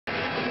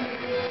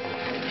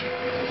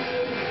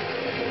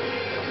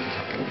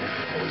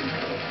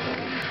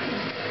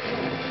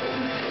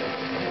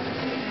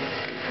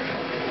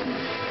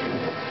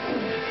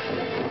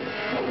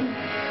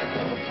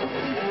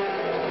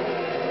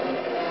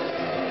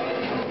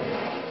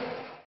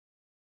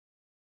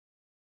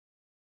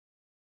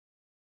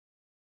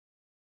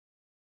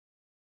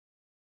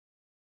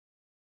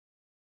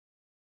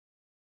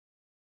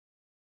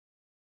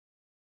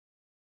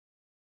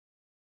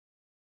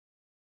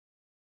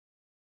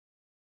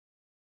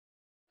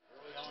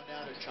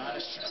Now they're trying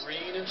to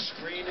screen and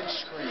screen and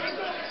screen.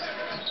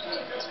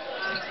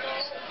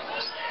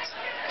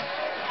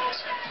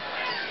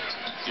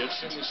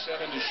 Gibson with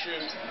 7 to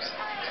shoot.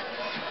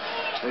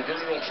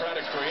 Magruder will try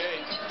to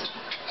create.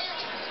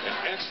 An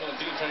excellent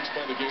defense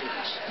by the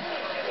Gators.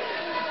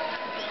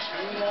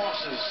 2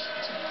 losses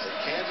that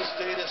Kansas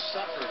State has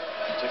suffered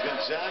to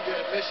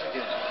Gonzaga and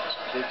Michigan.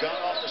 They've gone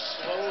off to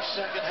slow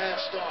second-half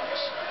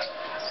starts.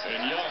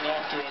 And Young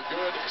off to a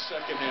good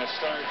second-half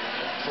start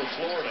for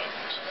Florida.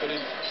 But in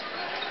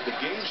the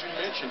games you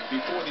mentioned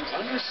before the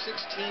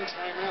under-16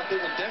 timeout, they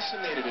were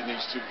decimated in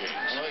these 2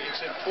 games. Well,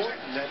 it's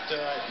important that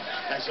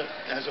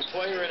as a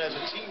player and as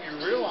a team, you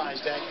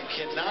realize that you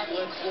cannot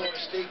let Florida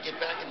State get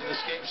back into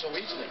this game so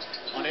easily.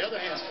 On the other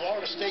hand,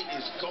 Florida State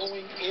is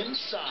going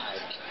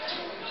inside.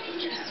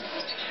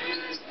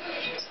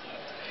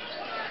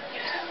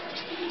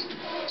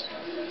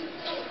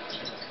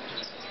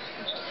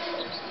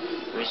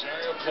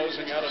 Rosario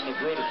closing out on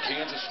Magruder.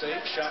 Kansas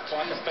State shot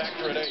clock a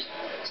factor at 8.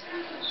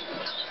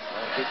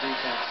 Good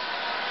defense.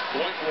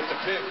 Boynton with the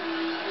pick,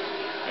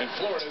 and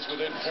Florida's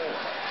within 4.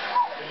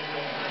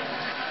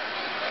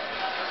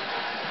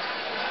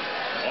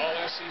 All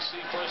SEC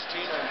first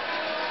teamer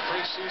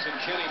preseason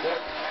Kenny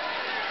Boynton.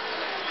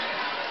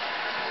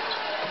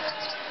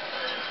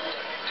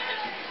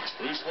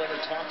 Bruce Weber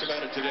talked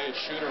about it today at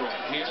shoot around,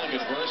 handling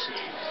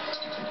adversity.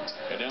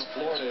 And now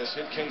Florida has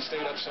hit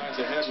K-State upside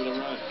the head with a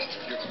run.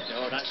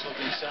 Oh, nice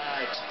looking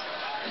side.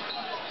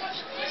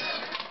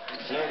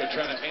 Florida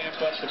trying to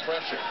amp up the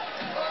pressure.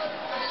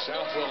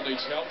 Southwell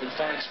needs help and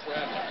finds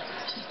Spradlin.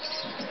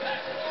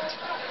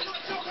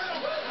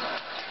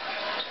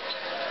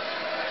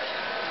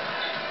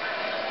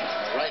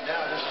 Right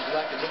now, this is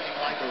looking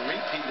like a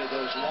repeat of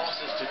those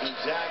losses to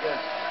Gonzaga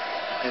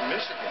and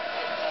Michigan.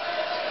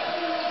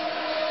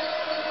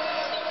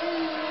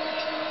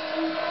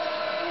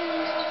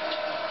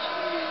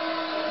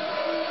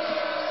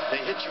 They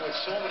hit you with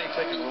so many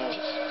pick and rolls.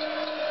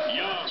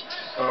 Young.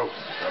 Oh,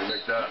 gotta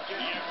make that.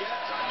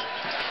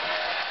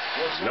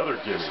 Another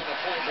gimme.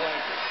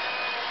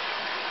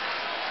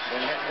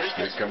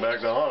 They come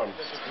back to haunt him.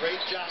 Does a great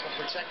job of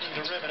protecting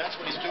the rim, and that's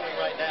what he's doing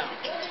right now.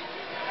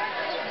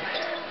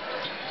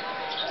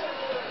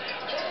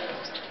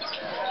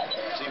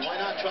 See, why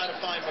not try to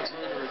find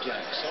Magruder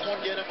again? Someone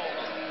get him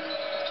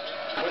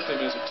over. With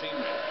him as a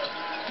teammate.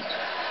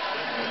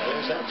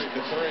 There's that big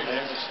the 3.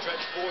 There's a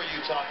stretch 4 you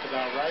talked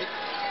about, right?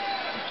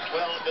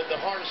 Well, the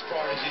hardest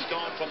part is he's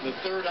gone from the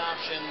 3rd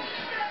option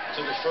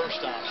to the 1st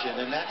option,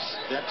 and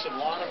that's a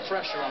lot of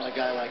pressure on a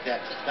guy like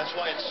that. That's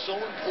why it's so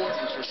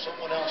important for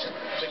someone else to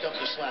pick up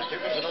the slack. Here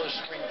comes another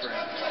screen for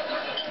him.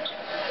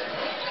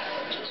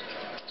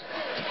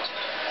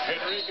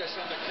 Henriquez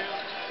on the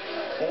count.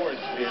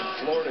 4th in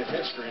Florida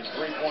history in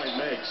 3-point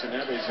makes, and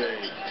that is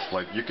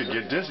like you could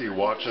get dizzy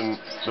watching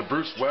the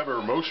Bruce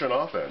Weber motion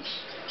offense.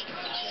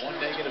 One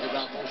negative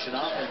about motion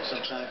offense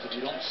sometimes, if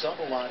you don't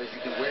sub a lot, is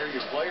you can wear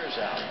your players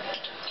out.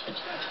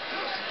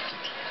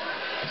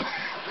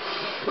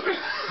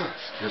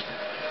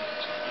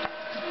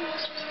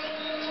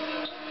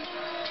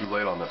 Too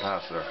late on the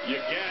pass there. You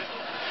get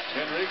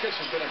Henriquez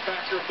has been a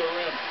factor at the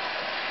rim.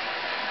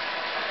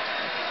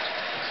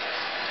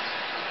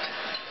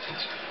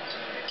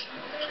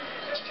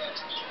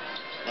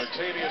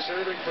 Martavius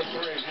Irving for 3,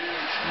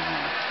 huge.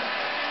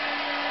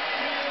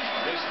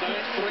 His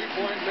 9th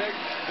 3-point make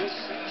this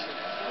season.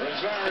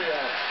 Rosario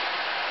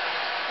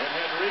and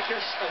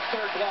Henriquez, a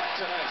 3rd block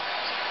tonight.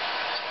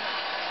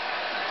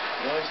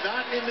 Well, he's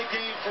not in the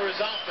game for his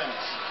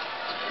offense.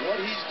 What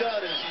he's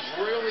done is he's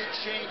really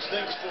changed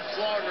things for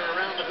Florida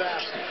around the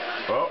basket.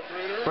 Oh,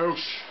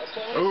 boosh.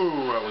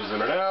 Ooh, that was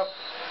in and out.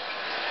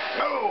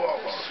 Oh,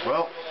 almost.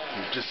 Well,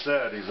 he just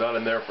said he's not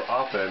in there for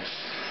offense,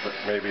 but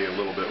maybe a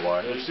little bit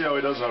wide. We'll see how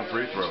he does on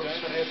free throws.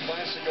 Diamond Head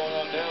Classic going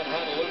on down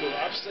Honolulu.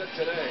 Upset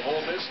today.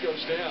 Ole Miss goes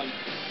down.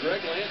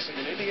 Greg Lansing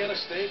and Indiana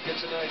State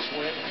gets a nice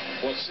win,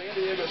 while San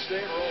Diego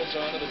State rolls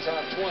on to the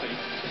top 20.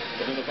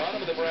 But in the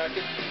bottom of the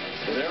bracket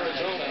with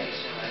Arizona,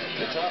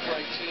 the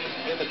top-ranked team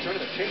in the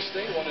tournament.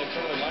 K-State won that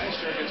tournament last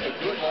year against a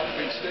good Long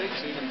Beach State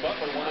team, and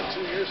Butler won it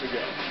 2 years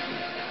ago.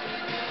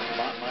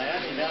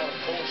 Miami now at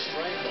full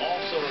strength,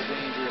 also a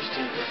dangerous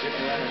team,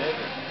 Virginia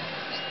Ramonega.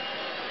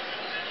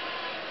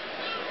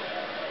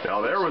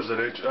 Now there was an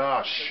inch.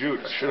 Ah, shoot!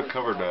 I should have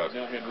covered that.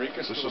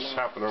 This is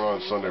happening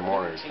on Sunday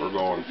morning. We're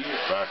going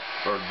back,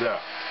 or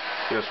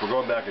yes, we're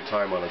going back in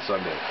time on a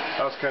Sunday.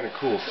 That was kind of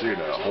cool seeing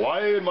that.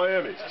 Hawaii and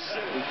Miami.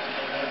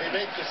 He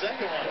makes the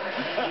second one.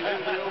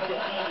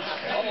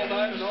 All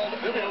night and all.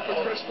 Then we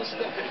open Christmas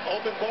Day.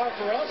 Open bar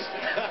for us.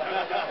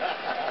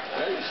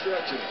 Now you're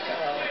stretching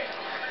it.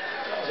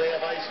 They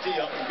have iced tea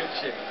up in good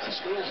shape.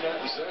 School's not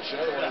in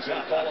session, otherwise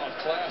they'll call off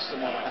class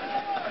tomorrow.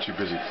 Too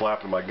busy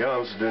flapping my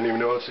gums, didn't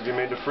even notice if you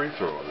made the free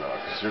throw or not.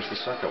 Because here's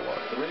the second one.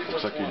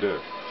 Looks like you did.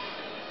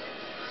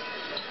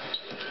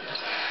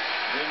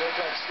 You look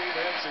like Steve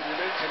Henson. You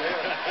mentioned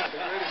him,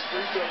 the greatest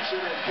free throw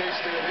shooter in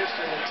K-State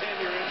history, and a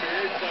 10-year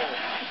NBA player.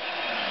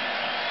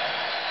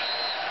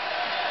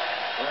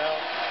 Well,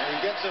 and he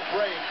gets a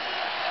break.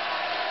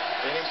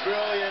 And he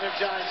really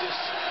energizes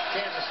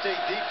Kansas State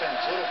defense.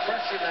 A little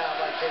pressure now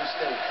by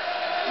K-State.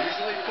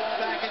 Usually fall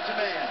back into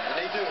man, and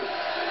they do.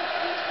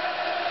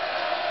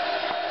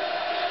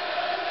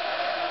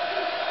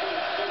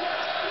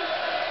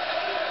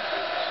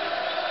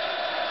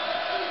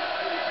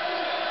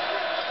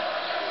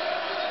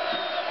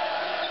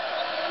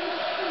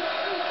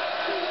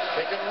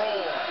 Pick and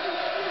roll.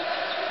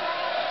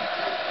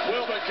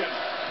 Wilbekin.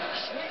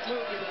 Sweet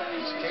move to the base.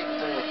 He's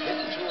capable of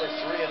hitting 2 or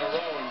 3 in a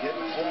row and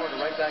getting Florida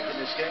right back in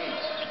this game.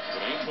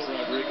 But Angel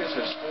Rodriguez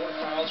has 4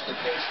 fouls for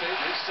K-State.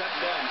 Reset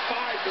and done.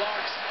 5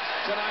 blocks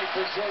tonight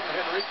for Jordan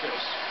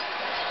Henriquez.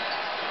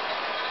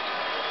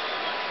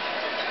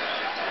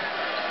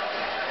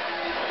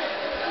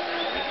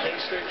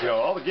 You know,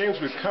 all the games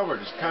we've covered,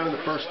 he's kind of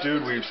the first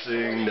dude we've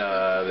seen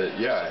that,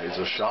 yeah, he's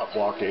a shot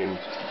blocking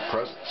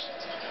presence.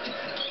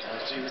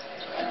 See,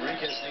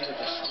 Henriquez needed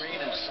the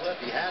screen and slip.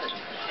 He had it.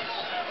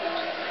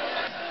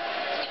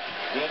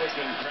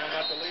 Wilbekin trying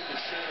not to leave the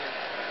center.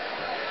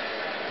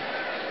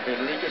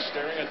 Henriquez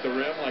staring at the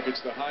rim like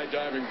it's the high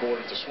diving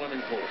board at the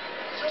swimming pool.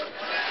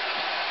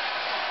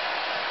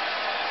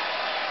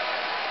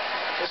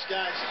 This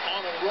guy's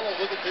on a roll.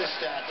 Look at this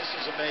stat. This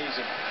is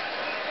amazing.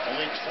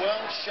 Only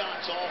 12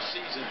 shots all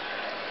season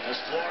as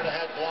Florida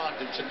had blocked.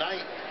 And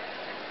tonight,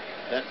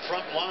 that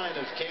front line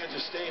of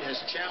Kansas State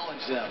has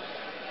challenged them.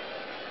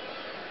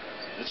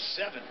 It's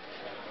 7.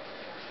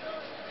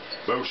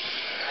 Boosh.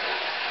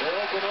 They're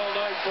open all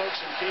night,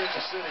 folks, in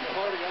Kansas City.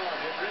 Party on,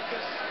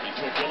 Henriquez. He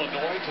took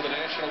Illinois to the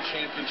national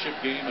championship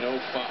game in 05.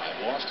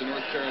 Lost to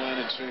North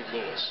Carolina and St.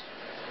 Louis.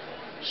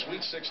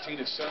 Sweet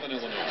 16 at Southern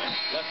Illinois.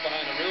 Left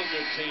behind a real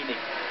good team in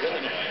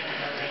Illinois.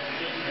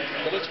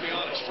 But let's be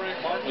honest, Frank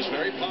Martin was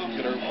very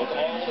popular with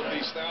all of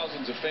these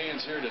thousands of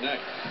fans here tonight.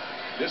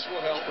 This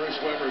will help Bruce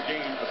Weber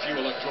gain a few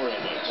electoral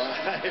votes.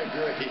 I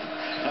agree.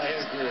 I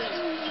agree.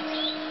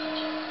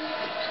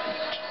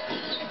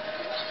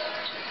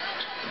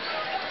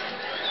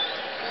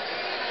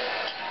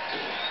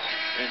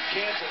 And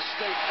Kansas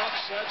State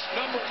upsets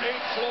number 8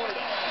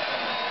 Florida.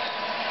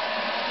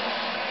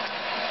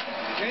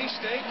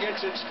 K-State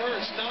gets its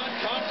first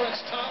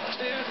non-conference top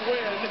 10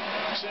 win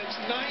since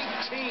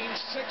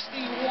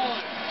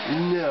 1961.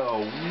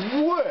 No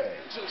way.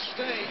 Kansas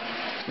State.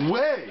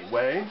 Way.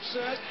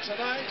 Upset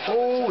tonight.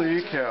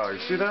 Holy cow. You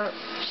see that?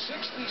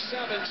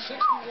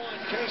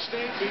 67-61.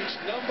 K-State beats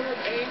number 8.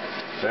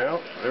 Now,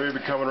 they're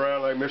even coming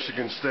around like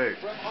Michigan State.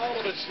 From all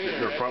of us here.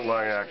 Getting their front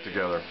line act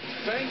together.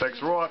 Thanks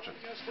for watching.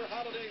 For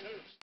Holiday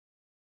Hoops.